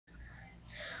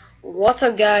What's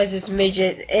up, guys? It's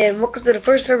Midget, and welcome to the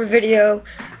first ever video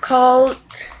called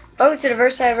welcome to the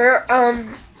first ever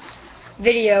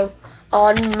video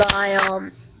on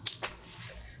my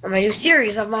new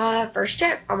series on my first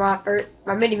channel, on my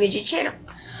mini Midget channel.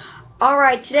 All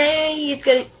right, today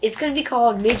it's gonna be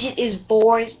called Midget is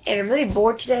Bored, and I'm really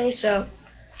bored today, so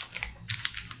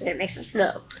I'm gonna make some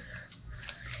snow.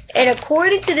 And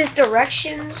according to this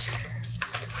directions,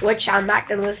 which I'm not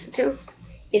gonna listen to,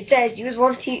 it says use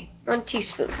one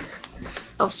teaspoon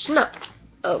of snow.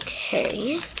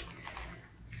 Okay.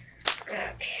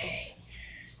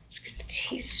 Let's get a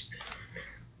teaspoon.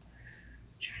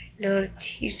 Try to know what a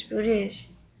teaspoon is.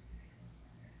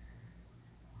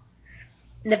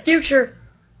 In the future,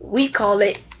 we call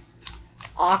it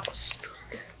aqua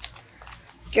spoon.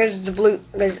 Here's the blue.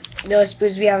 There's no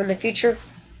spoons we have in the future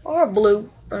are blue.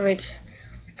 Alright.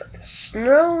 Put the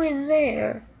snow in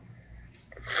there.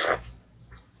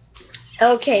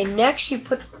 Okay, next you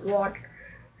put water.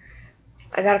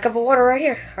 I got a cup of water right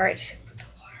here. Alright, put the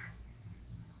water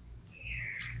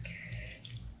here. Okay.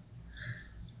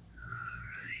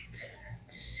 Alright,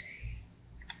 let's see.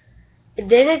 And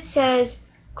then it says,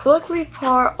 quickly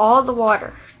pour all the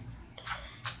water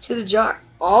to the jar.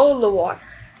 All of the water.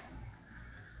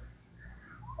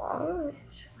 All of it.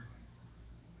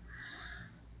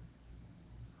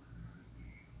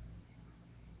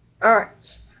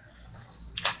 Alright.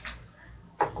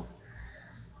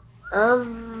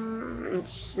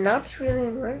 It's not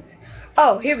really worth.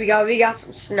 Oh, here we go. We got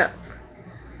some snow.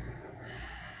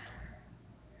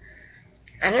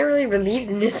 I never really believed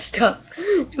in this stuff.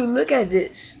 Dude, look at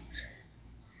this.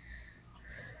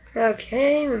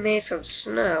 Okay, we made some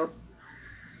snow.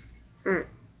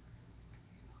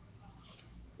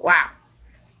 Wow.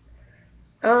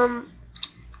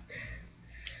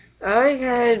 I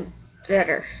had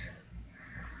better.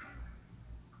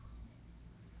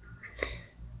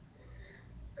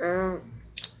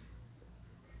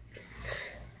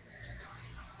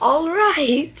 All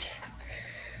right.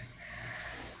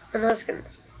 And that's gonna.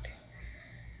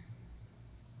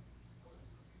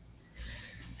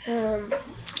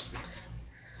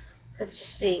 Let's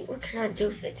see. What can I do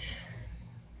with it?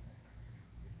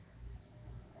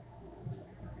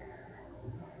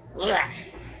 Yeah.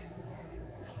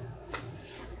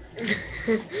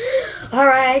 All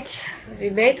right.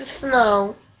 We made the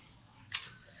snow.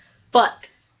 But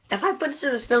if I put this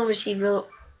in the snow machine,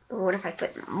 what if I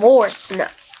put more snow?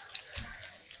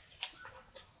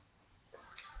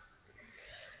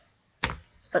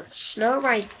 Let's put the snow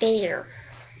right there.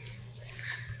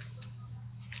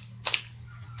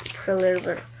 Put a little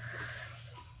bit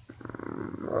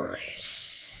more.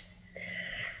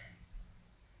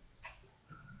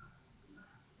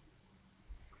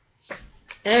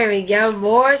 There we go,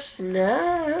 more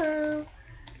snow.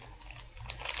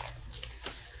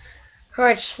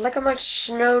 Alright, look how much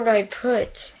snow I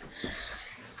put.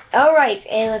 Alright,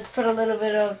 and let's put a little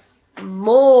bit of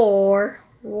more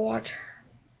water.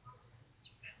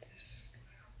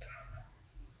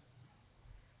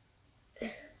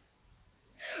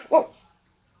 Whoa!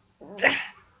 What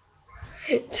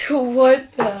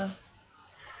the?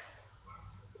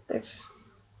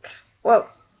 Whoa.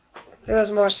 It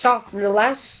was more soft than the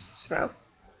last snow.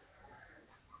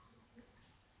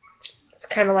 It's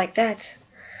kind of like that.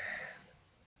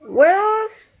 Well,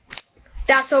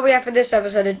 that's all we have for this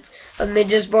episode of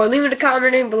Midget's Board. Leave a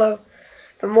comment below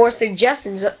for more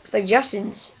suggestions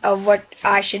of what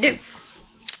I should do.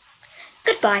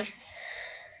 Goodbye.